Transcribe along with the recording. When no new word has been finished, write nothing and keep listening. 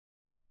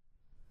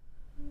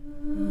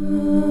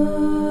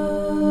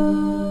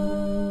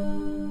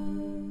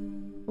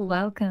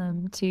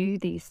Welcome to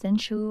the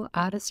Sensual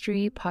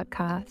Artistry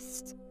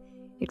Podcast,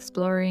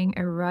 exploring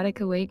erotic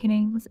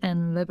awakenings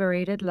and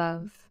liberated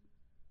love.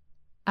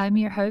 I'm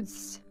your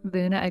host,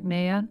 Luna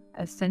Agneya,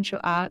 a sensual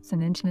arts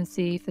and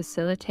intimacy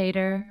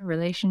facilitator,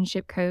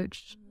 relationship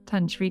coach,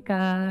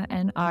 tantrika,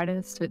 and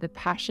artist with a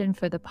passion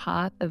for the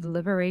path of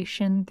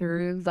liberation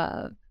through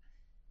love.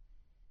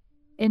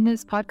 In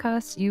this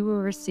podcast, you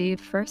will receive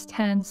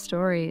firsthand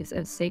stories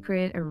of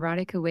sacred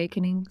erotic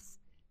awakenings,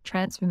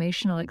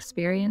 transformational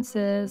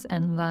experiences,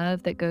 and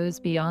love that goes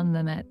beyond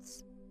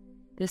limits.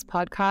 This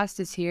podcast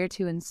is here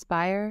to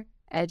inspire,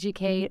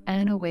 educate,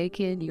 and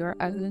awaken your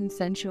own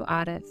sensual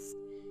artist.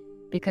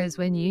 Because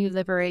when you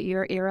liberate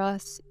your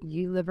eros,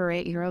 you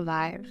liberate your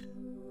life.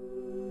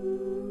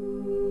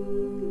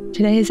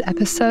 Today's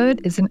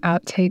episode is an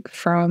outtake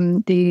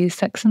from the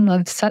Sex and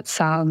Love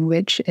Satsang,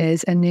 which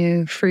is a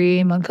new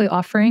free monthly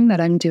offering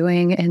that I'm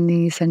doing in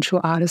the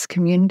sensual artist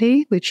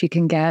community, which you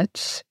can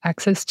get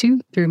access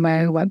to through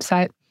my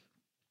website.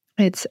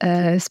 It's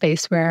a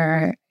space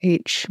where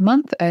each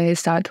month I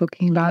start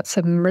talking about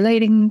some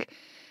relating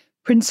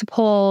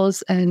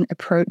principles and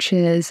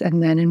approaches,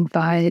 and then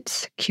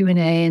invite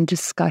Q&A and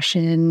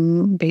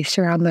discussion based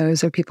around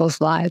those or people's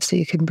lives, so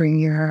you can bring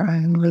your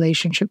own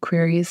relationship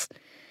queries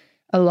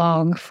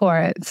along for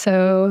it.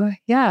 So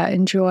yeah,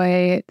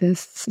 enjoy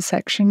this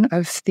section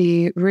of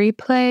the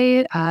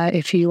replay.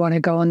 If you want to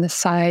go on the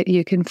site,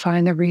 you can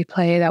find the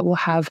replay that will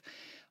have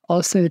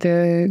also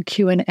the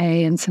Q&A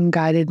and some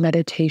guided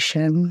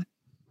meditation.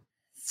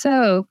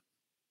 So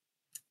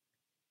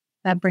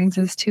that brings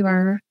us to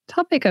our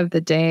topic of the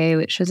day,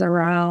 which is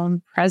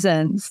around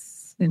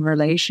presence in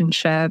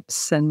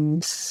relationships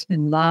and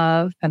in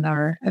love, and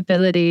our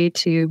ability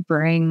to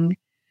bring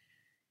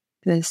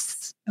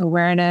this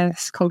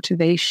awareness,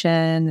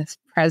 cultivation, this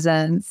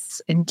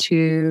presence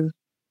into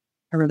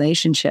our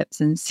relationships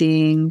and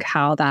seeing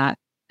how that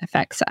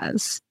affects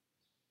us.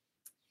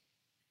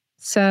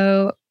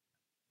 So,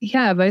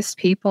 yeah, most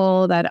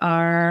people that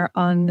are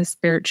on the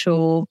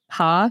spiritual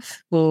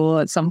path will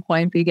at some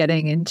point be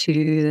getting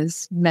into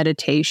this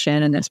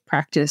meditation and this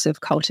practice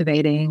of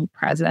cultivating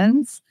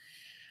presence.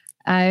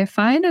 I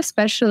find,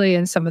 especially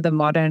in some of the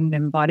modern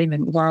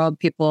embodiment world,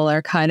 people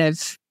are kind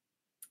of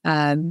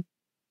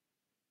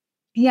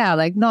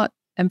not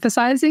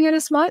emphasizing it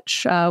as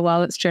much,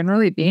 while it's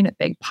generally been a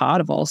big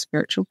part of all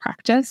spiritual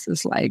practice,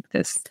 is like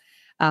this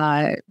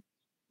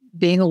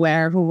being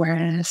aware of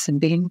awareness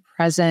and being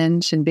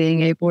present and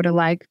being able to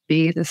like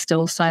be the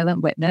still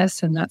silent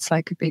witness. And that's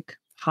like a big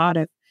part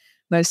of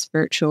most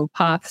spiritual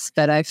paths.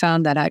 But I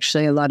found that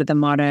actually a lot of the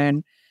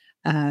modern,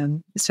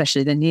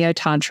 especially the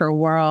neo-tantra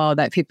world,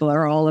 that people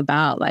are all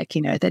about, like,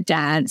 you know, the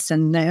dance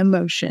and the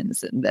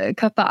emotions and the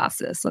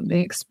catharsis and the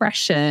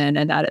expression,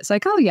 and that it's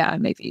like, oh yeah,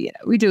 maybe, you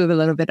know, we do a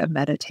little bit of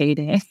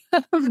meditating.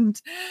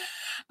 And,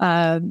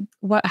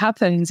 what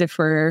happens if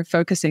we're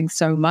focusing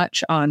so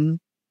much on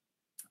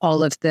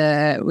all of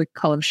we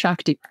call them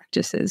Shakti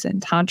practices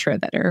in Tantra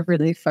that are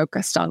really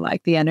focused on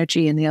like the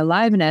energy and the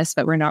aliveness,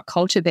 but we're not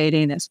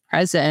cultivating this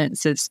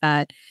presence, is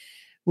that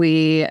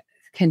we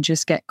can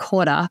just get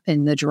caught up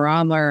in the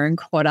drama and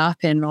caught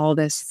up in all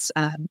this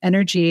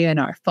energy and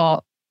our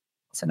thoughts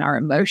and our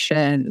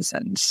emotions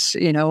and,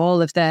 you know,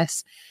 all of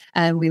this.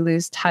 And we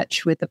lose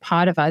touch with the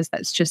part of us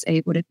that's just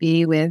able to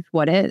be with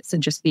what is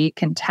and just be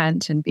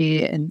content and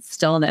be in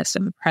stillness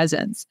and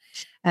presence.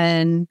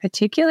 And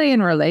particularly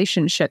in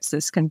relationships,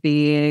 this can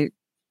be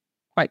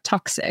quite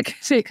toxic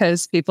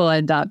because people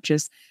end up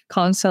just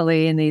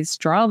constantly in these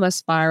drama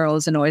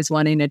spirals and always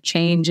wanting to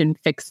change and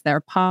fix their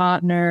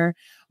partner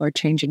or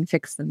change and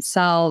fix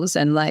themselves.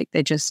 And like,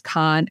 they just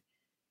can't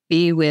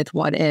be with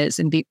what is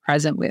and be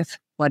present with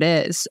what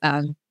is.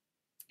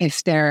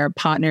 If their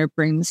partner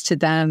brings to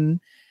them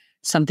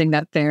something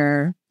that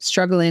they're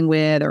struggling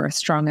with or a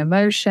strong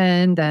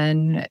emotion,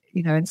 then,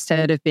 you know,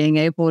 instead of being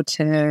able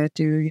to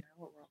do, you know,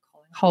 what we're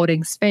calling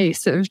holding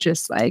space of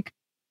just like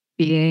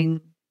being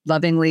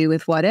lovingly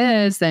with what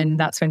is, then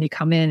that's when you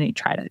come in and you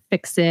try to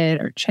fix it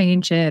or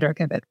change it or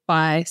give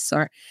advice,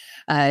 or,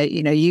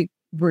 you know, you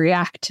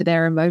react to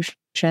their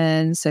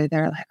emotions. So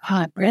they're like, oh,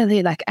 I'm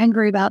really like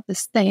angry about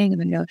this thing. And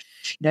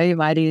then you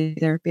might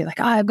either be like,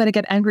 oh, I'm going to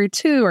get angry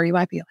too. Or you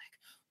might be like,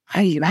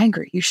 why are you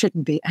angry? You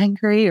shouldn't be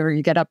angry. Or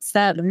you get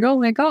upset and oh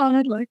my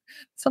God, like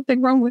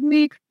something wrong with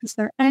me because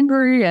they're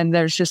angry. And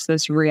there's just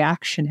this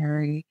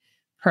reactionary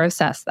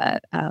process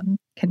that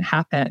can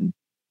happen.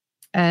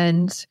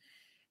 And,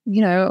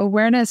 you know,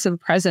 awareness and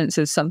presence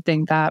is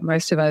something that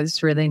most of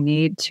us really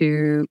need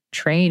to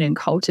train and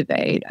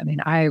cultivate. I mean,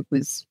 I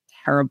was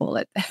terrible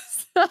at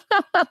this.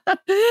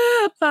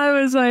 I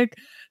was like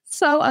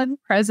so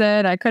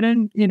unpresent. I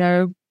couldn't, you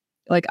know,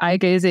 like eye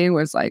gazing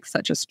was like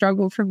such a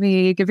struggle for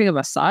me. Giving a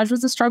massage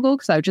was a struggle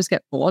because I would just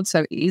get bored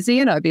so easy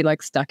and I'd be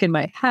like stuck in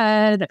my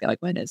head. I'd be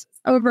like, when is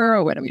this over?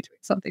 Or when are we doing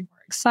something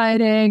more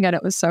exciting? And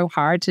it was so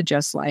hard to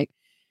just like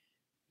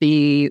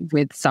be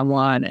with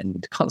someone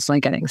and constantly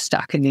getting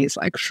stuck in these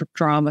like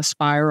drama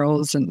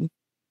spirals and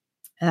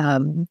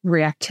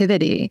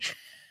reactivity.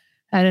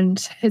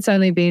 And it's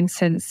only been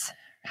since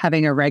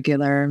having a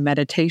regular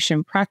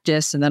meditation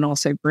practice and then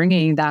also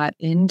bringing that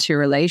into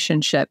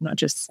relationship, not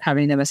just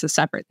having them as a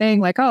separate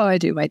thing, like, oh, I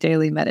do my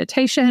daily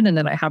meditation and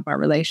then I have my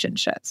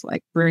relationships,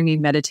 like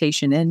bringing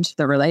meditation into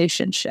the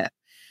relationship,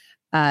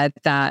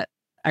 that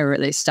I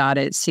really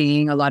started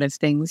seeing a lot of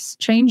things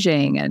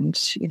changing and,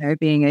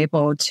 being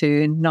able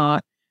to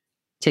not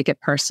take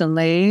it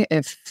personally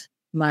if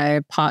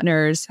my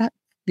partner's,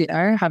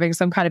 having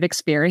some kind of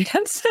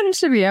experience and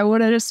to be able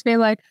to just be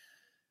like,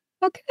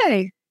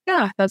 okay,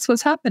 yeah, that's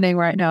what's happening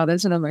right now.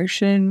 There's an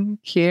emotion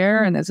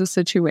here and there's a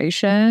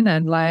situation,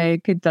 and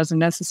like it doesn't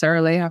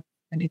necessarily have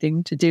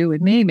anything to do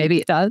with me. Maybe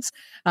it does,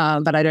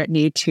 but I don't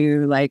need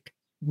to like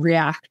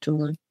react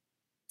or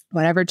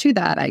whatever to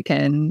that. I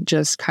can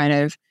just kind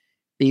of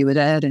be with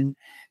it and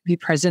be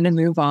present and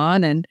move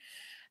on. And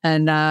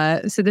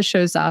so this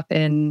shows up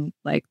in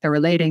like the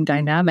relating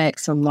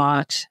dynamics a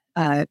lot,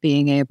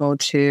 being able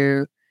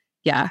to,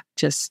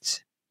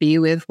 just be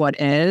with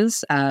what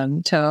is,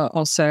 to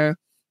also,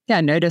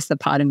 notice the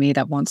part of me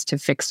that wants to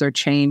fix or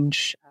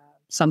change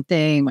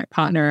something, my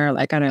partner,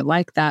 like, I don't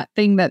like that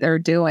thing that they're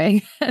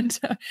doing. And,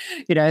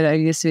 there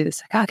used to be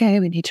this like,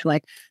 okay, we need to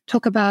like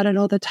talk about it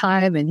all the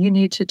time and you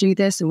need to do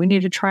this and we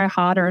need to try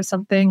harder or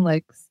something.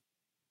 Like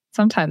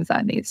sometimes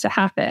that needs to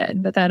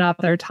happen. But then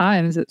other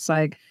times it's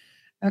like,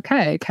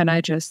 okay, can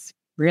I just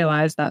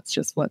realize that's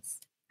just what's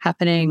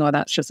happening or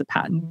that's just a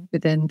pattern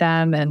within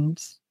them and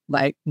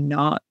like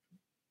not,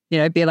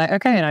 be like,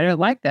 okay, and I don't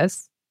like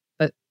this,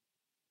 but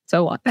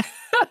so what?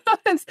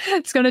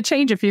 It's going to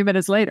change a few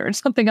minutes later and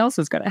something else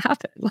is going to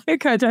happen.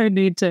 Like I don't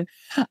need to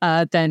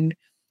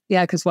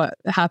because what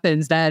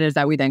happens then is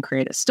that we then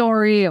create a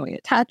story and we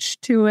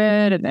attach to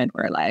it. And then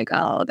we're like,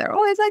 oh, they're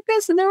always like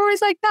this and they're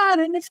always like that.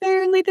 And if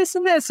they're only this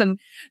and this. And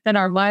then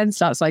our mind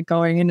starts like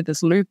going into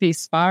this loopy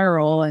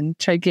spiral and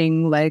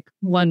taking like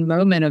one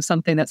moment of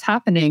something that's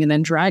happening and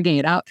then dragging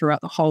it out throughout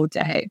the whole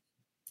day.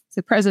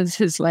 So presence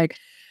is like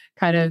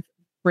kind of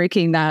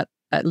breaking that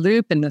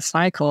loop in the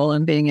cycle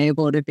and being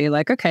able to be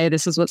like, okay,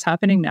 this is what's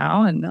happening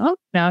now. And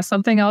now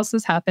something else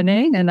is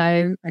happening. And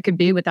I can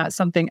be with that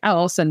something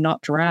else and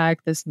not drag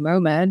this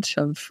moment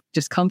of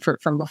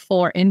discomfort from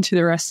before into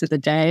the rest of the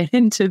day,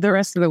 into the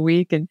rest of the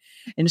week, and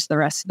into the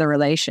rest of the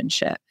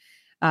relationship.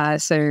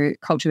 So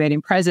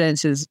cultivating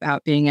presence is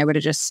about being able to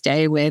just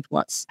stay with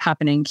what's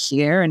happening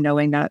here and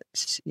knowing that,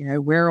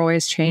 we're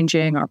always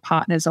changing, our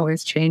partner's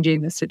always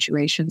changing, the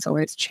situation's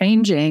always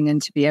changing, and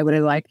to be able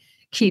to like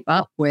keep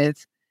up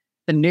with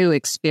the new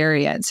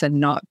experience and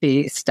not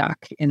be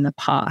stuck in the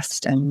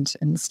past and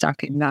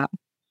stuck in that.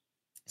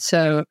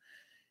 So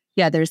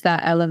there's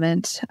that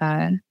element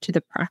to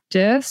the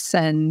practice.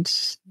 And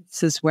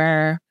this is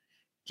where,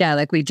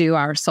 like we do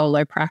our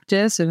solo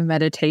practice of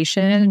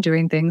meditation,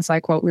 doing things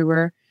like what we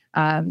were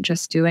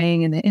just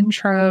doing in the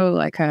intro,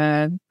 like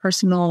a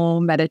personal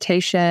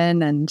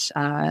meditation. And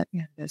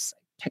there's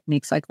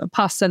techniques like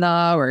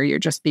Vipassana, where you're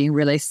just being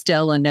really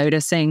still and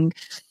noticing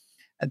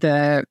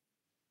the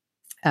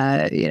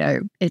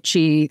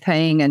itchy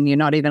thing, and you're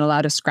not even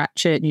allowed to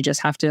scratch it. And you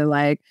just have to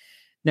like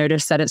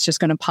notice that it's just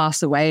going to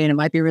pass away, and it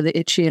might be really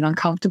itchy and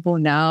uncomfortable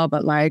now,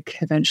 but like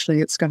eventually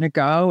it's going to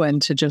go.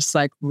 And to just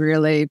like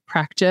really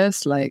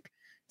practice like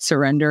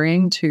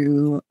surrendering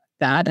to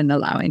that and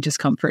allowing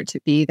discomfort to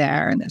be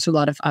there. And there's a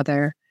lot of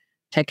other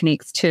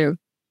techniques too.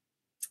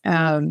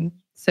 There's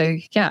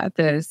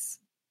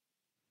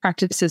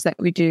practices that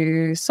we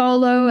do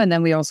solo, and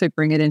then we also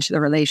bring it into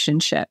the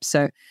relationship.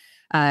 So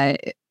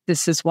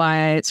this is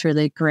why it's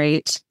really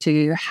great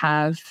to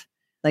have,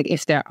 like,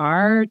 if there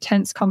are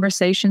tense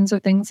conversations or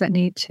things that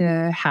need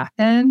to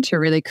happen, to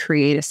really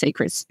create a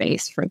sacred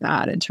space for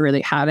that and to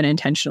really have an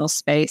intentional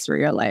space where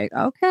you're like,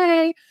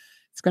 okay,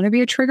 it's going to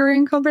be a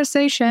triggering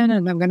conversation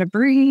and I'm going to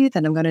breathe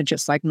and I'm going to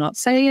just like not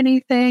say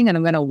anything and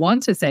I'm going to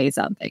want to say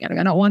something and I'm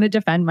going to want to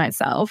defend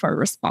myself or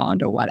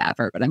respond or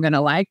whatever, but I'm going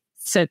to like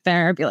sit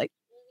there and be like,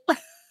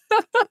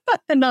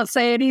 and not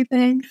say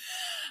anything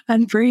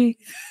and breathe.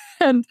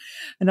 And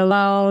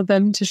allow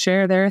them to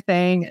share their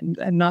thing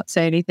and not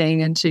say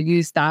anything, and to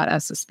use that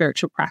as a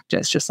spiritual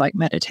practice, just like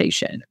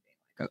meditation.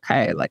 Like,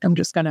 okay, like I'm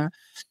just going to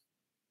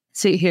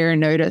sit here and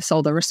notice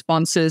all the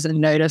responses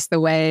and notice the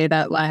way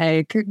that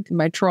like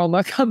my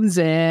trauma comes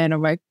in or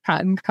my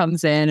pattern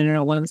comes in and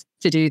it wants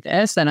to do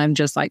this. And I'm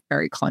just like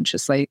very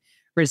consciously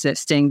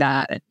resisting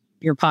that. And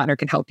your partner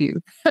can help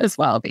you as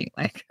well, being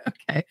like,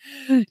 okay,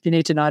 you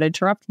need to not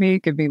interrupt me,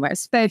 give me my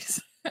space.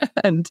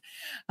 And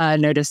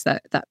notice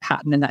that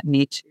pattern and that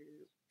need to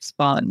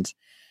respond.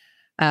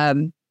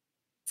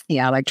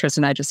 Like Tris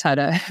and I just had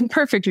a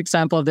perfect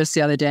example of this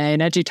the other day,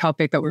 an edgy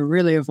topic that we're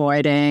really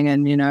avoiding.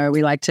 And,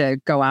 we like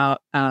to go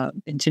out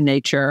into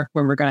nature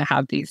when we're going to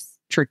have these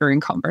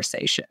triggering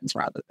conversations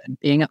rather than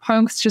being at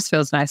home. 'Cause it just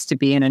feels nice to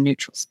be in a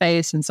neutral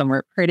space and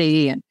somewhere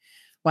pretty and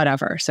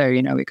whatever. So,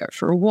 we go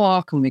for a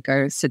walk and we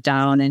go sit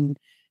down in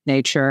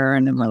nature,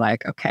 and then we're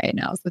like, okay,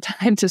 now's the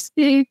time to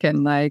speak.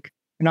 And like,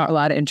 we're not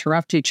allowed to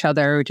interrupt each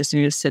other. We just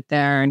need to sit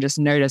there and just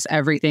notice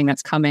everything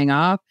that's coming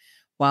up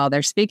while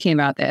they're speaking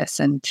about this.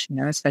 And,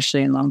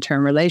 especially in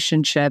long-term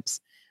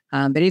relationships,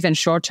 But even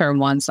short-term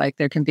ones, like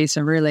there can be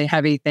some really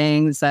heavy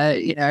things that,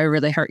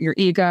 really hurt your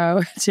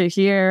ego to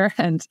hear.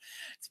 And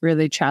it's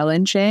really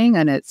challenging.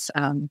 And it's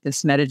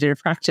this meditative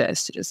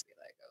practice to just be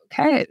like,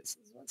 okay, this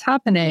is what's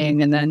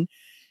happening. And then,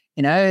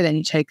 then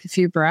you take a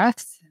few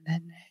breaths and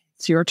then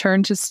it's your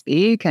turn to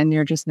speak. And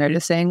you're just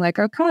noticing like,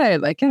 okay,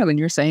 like, when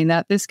you're saying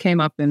that, this came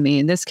up in me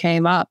and this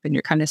came up, and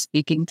you're kind of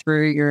speaking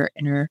through your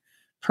inner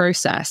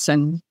process.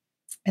 And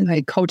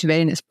like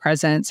cultivating this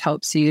presence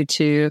helps you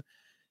to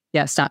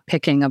stop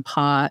picking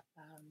apart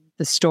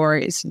the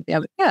stories.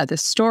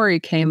 This story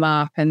came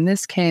up and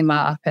this came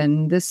up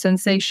and this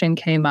sensation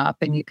came up,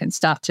 and you can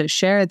start to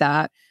share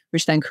that,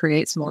 which then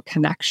creates more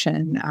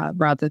connection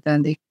rather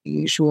than the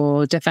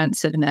usual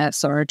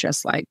defensiveness or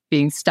just like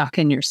being stuck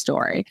in your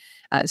story.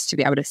 Is to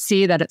be able to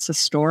see that it's a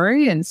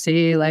story and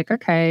see like,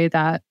 okay,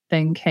 that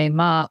thing came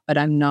up, but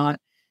I'm not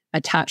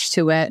attached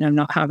to it and I'm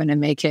not having to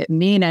make it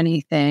mean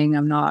anything.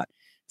 I'm not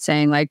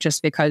saying like,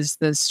 just because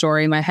the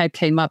story in my head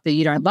came up that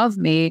you don't love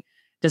me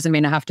doesn't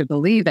mean I have to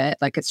believe it.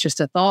 Like, it's just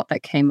a thought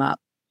that came up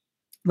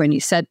when you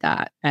said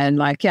that. And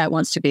like, it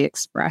wants to be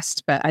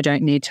expressed, but I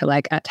don't need to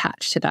like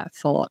attach to that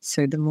thought.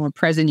 So the more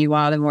present you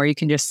are, the more you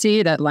can just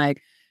see that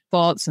like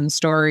thoughts and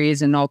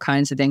stories and all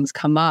kinds of things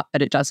come up,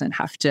 but it doesn't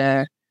have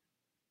to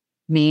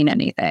mean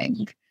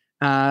anything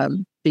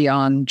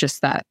beyond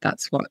just that.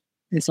 That's what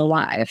is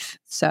alive.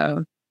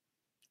 So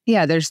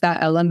there's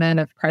that element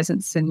of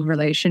presence in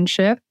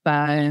relationship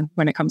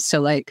when it comes to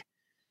like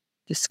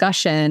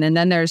discussion. And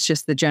then there's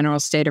just the general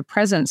state of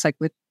presence, like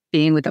with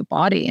being with the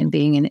body and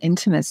being in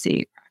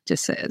intimacy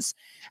practices,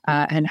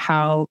 and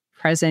how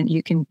present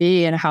you can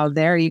be and how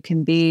there you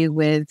can be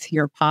with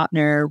your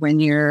partner when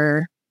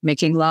you're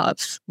making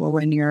love or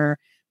when you're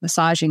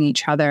massaging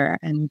each other.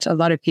 And a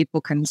lot of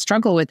people can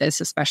struggle with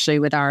this, especially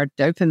with our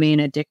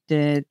dopamine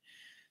addicted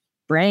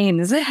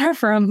brains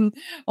from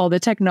all the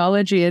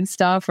technology and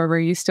stuff, where we're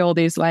used to all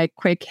these like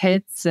quick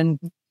hits and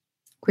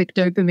quick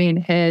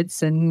dopamine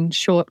hits and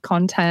short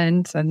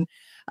content. And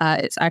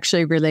it's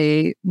actually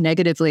really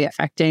negatively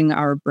affecting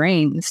our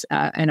brains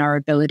and our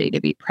ability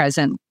to be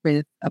present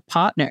with a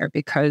partner,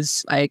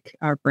 because like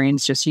our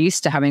brain's just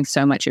used to having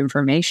so much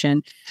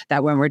information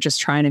that when we're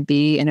just trying to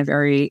be in a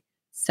very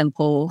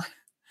simple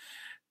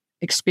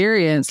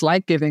experience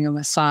like giving a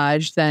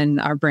massage, then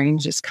our brain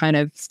just kind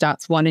of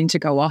starts wanting to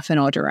go off in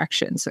all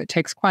directions. So it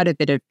takes quite a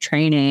bit of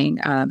training,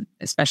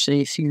 especially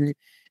if you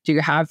do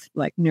have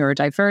like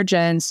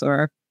neurodivergence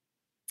or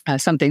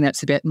something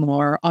that's a bit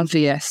more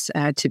obvious,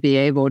 to be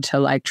able to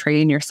like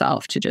train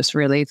yourself to just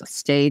really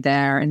stay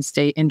there and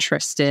stay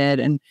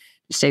interested and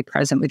stay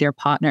present with your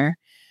partner.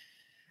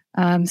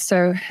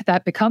 So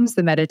that becomes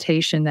the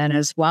meditation then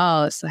as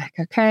well. It's like,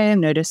 okay, I'm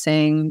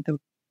noticing the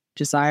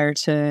desire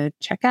to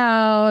check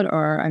out,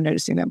 or I'm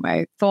noticing that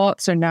my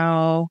thoughts are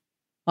now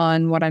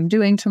on what I'm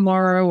doing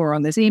tomorrow or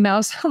on this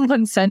email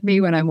someone sent me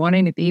when I'm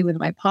wanting to be with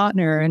my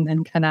partner. And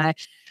then can I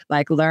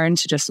like learn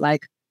to just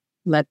like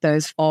let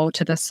those fall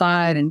to the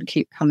side and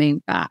keep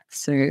coming back?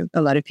 So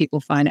a lot of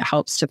people find it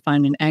helps to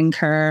find an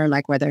anchor,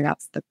 like whether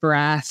that's the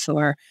breath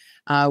or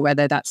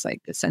whether that's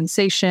like the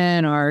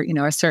sensation or,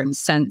 a certain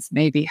sense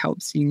maybe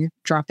helps you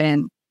drop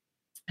in.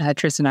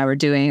 Tris and I were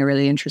doing a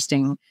really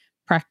interesting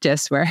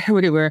practice where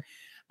we were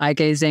eye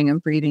gazing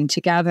and breathing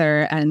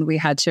together, and we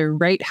had to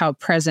rate how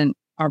present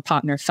our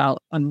partner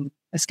felt on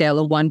a scale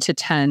of 1 to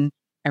 10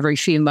 every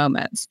few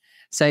moments.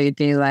 So you'd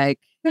be like,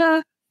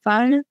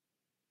 5,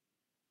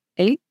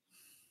 8,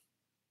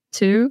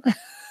 2.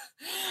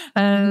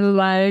 And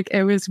like,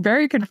 it was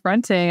very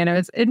confronting, and it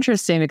was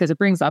interesting because it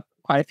brings up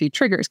quite a few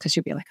triggers, because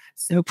you'd be like, I'm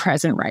so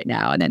present right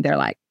now. And then they're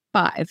like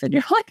 5, and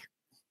you're like,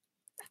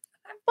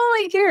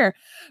 fully here.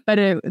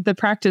 But the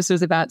practice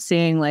was about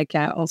seeing like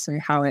also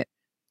how it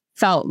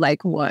felt,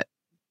 like what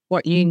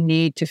you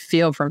need to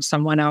feel from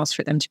someone else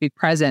for them to be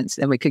present,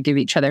 so then we could give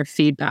each other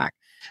feedback.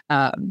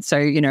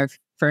 So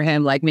for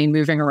him, like me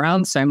moving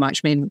around so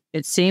much,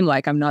 it seemed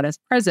like I'm not as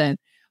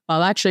present,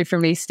 while actually for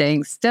me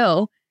staying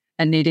still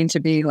and needing to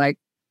be like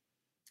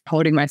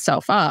holding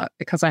myself up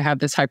because I have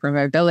this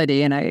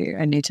hypermobility and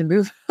I need to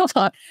move a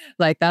lot.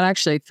 Like that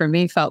actually for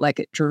me felt like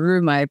it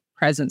drew my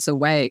presence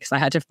away, because I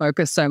had to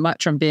focus so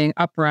much on being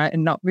upright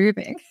and not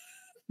moving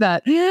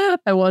that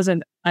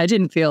I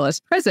didn't feel as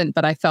present,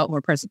 but I felt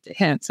more present to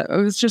him. So it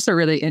was just a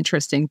really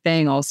interesting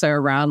thing also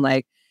around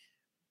like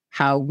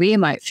how we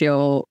might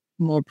feel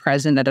more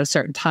present at a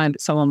certain time,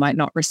 but someone might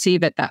not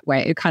receive it that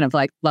way. It kind of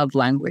like love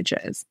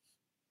languages.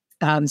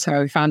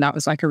 So we found that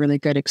was like a really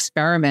good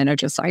experiment of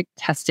just like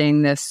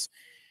testing this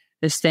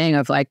thing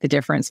of like the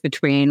difference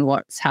between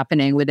what's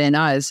happening within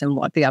us and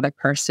what the other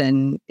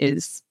person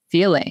is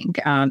feeling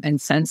and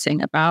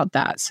sensing about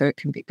that. So it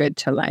can be good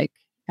to like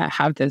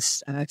have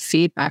this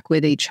feedback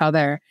with each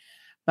other.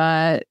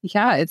 But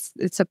yeah,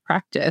 it's a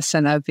practice,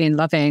 and I've been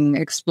loving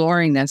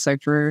exploring this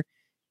over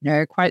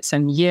quite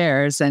some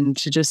years, and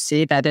to just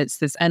see that it's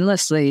this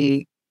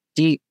endlessly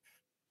deep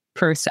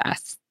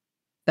process,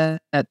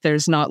 that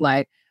there's not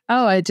like,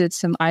 oh, I did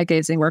some eye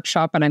gazing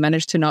workshop and I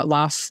managed to not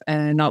laugh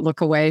and not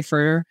look away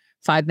for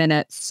 5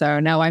 minutes. So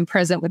now I'm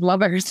present with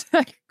lovers.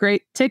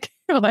 Great, tick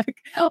like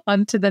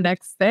on to the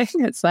next thing.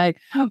 It's like,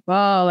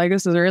 wow, like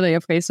this is really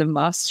a place of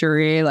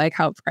mastery. Like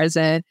how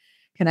present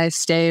can I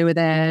stay with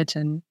it?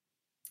 And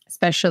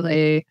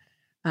especially,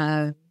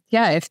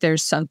 if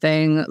there's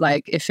something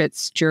like if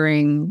it's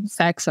during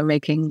sex or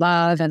making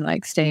love and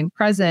like staying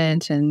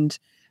present and,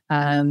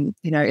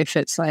 if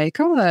it's like,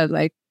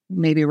 like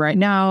maybe right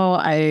now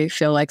I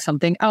feel like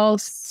something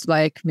else,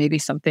 like maybe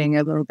something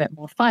a little bit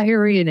more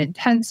fiery and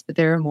intense, but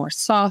they're more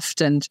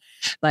soft. And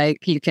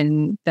like you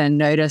can then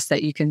notice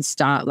that you can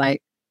start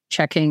like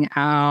checking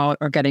out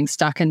or getting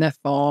stuck in the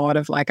thought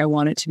of like, I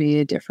want it to be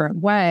a different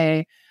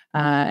way.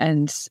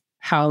 And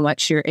how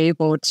much you're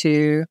able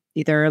to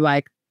either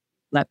like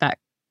let that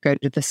go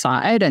to the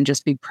side and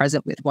just be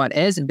present with what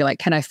is and be like,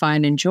 can I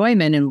find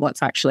enjoyment in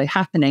what's actually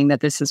happening, that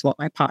this is what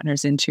my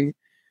partner's into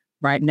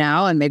right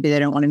now, and maybe they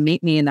don't want to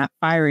meet me in that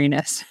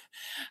fieriness.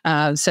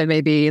 So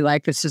maybe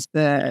like this is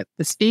the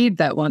speed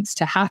that wants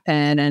to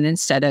happen, and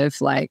instead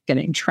of like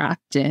getting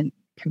trapped in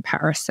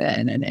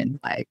comparison and in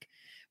like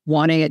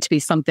wanting it to be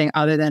something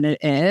other than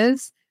it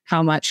is,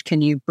 how much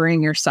can you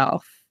bring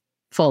yourself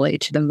fully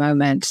to the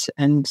moment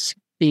and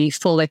be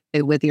fully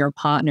with your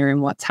partner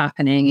and what's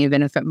happening,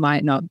 even if it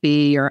might not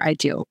be your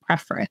ideal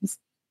preference.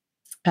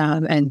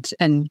 And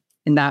in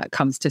that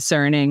comes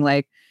discerning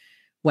like,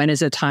 when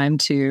is it time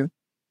to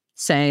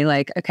say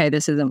like, okay,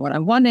 this isn't what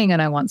I'm wanting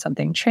and I want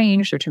something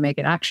changed, or to make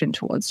an action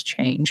towards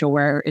change, or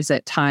where is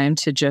it time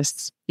to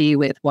just be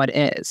with what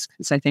is?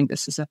 Because I think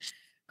this is a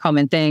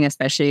common thing,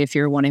 especially if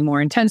you're wanting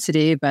more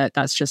intensity, but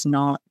that's just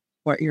not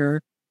what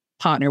your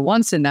partner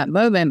wants in that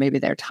moment. Maybe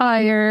they're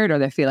tired or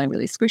they're feeling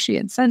really squishy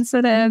and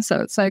sensitive. So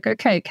it's like,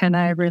 okay, can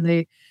I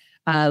really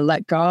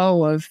let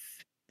go of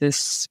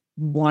this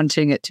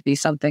wanting it to be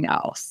something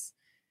else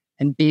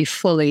and be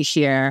fully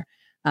here?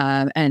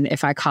 And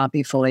if I can't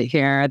be fully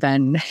here,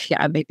 then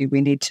maybe we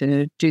need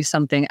to do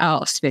something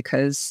else,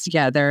 because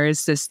there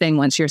is this thing,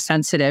 once you're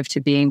sensitive to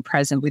being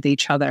present with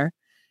each other,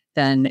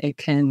 then it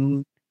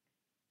can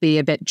be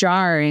a bit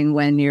jarring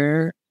when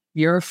you're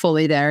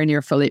fully there and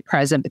you're fully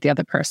present, but the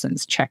other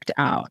person's checked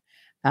out.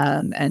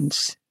 Then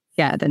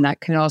that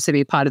can also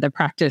be part of the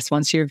practice.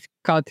 Once you've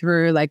gone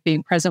through like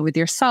being present with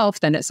yourself,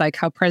 then it's like,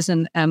 how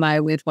present am I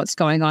with what's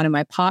going on in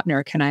my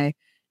partner? Can I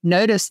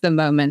notice the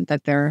moment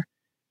that they're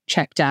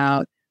checked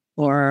out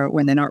or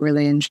when they're not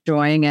really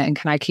enjoying it? And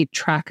can I keep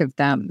track of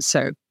them?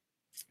 So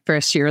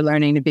first you're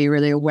learning to be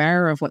really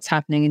aware of what's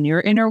happening in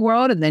your inner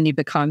world, and then you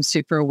become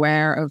super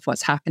aware of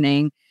what's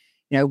happening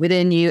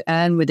within you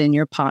and within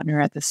your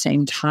partner at the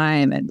same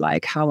time. And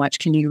like, how much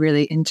can you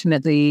really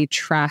intimately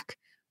track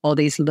all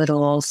these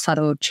little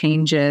subtle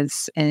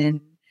changes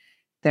in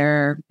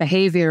their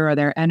behavior or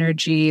their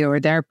energy or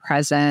their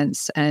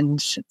presence, and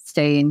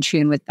stay in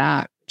tune with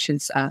that, which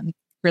is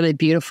really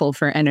beautiful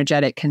for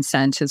energetic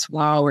consent as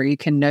well, where you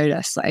can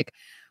notice like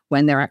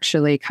when they're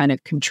actually kind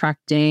of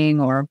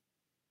contracting or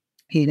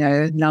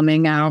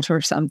numbing out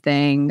or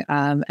something.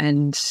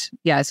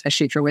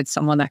 Especially if you're with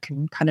someone that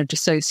can kind of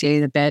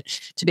dissociate a bit,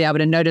 to be able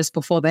to notice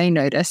before they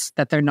notice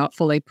that they're not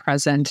fully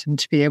present, and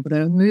to be able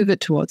to move it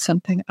towards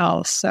something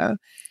else. So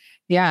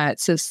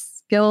it's a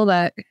skill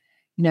that,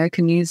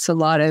 can use a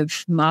lot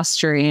of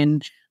mastery,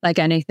 and like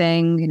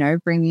anything,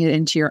 bringing it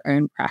into your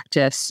own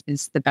practice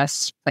is the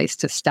best place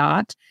to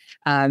start.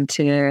 In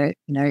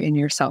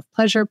your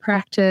self-pleasure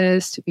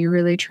practice, to be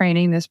really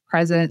training this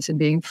presence and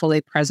being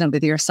fully present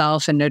with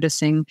yourself, and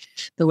noticing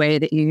the way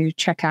that you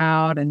check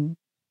out and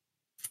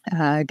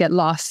get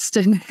lost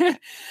and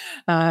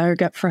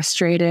get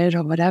frustrated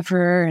or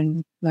whatever,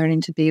 and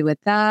learning to be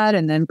with that,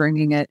 and then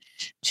bringing it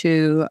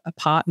to a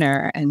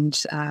partner. And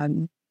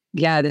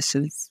this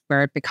is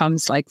where it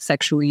becomes like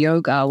sexual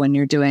yoga, when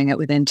you're doing it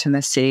with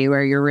intimacy,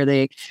 where you're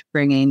really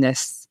bringing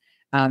this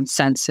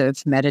sense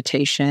of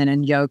meditation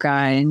and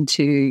yoga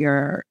into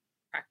your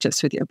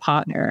practice with your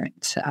partner,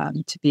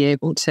 and to be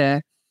able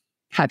to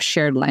have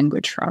shared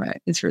language from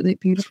it is really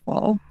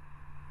beautiful.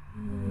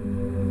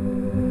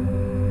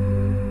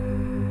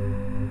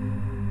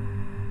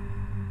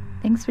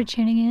 Thanks for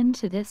tuning in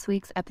to this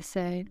week's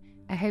episode.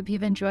 I hope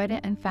you've enjoyed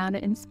it and found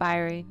it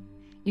inspiring.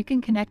 You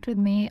can connect with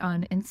me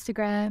on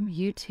Instagram,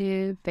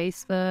 YouTube,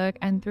 Facebook,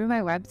 and through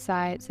my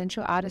website,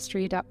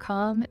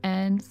 sensualartistry.com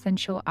and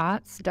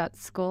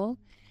sensualarts.school,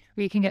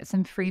 where you can get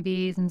some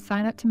freebies and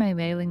sign up to my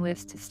mailing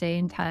list to stay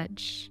in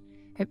touch.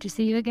 Hope to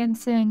see you again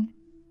soon.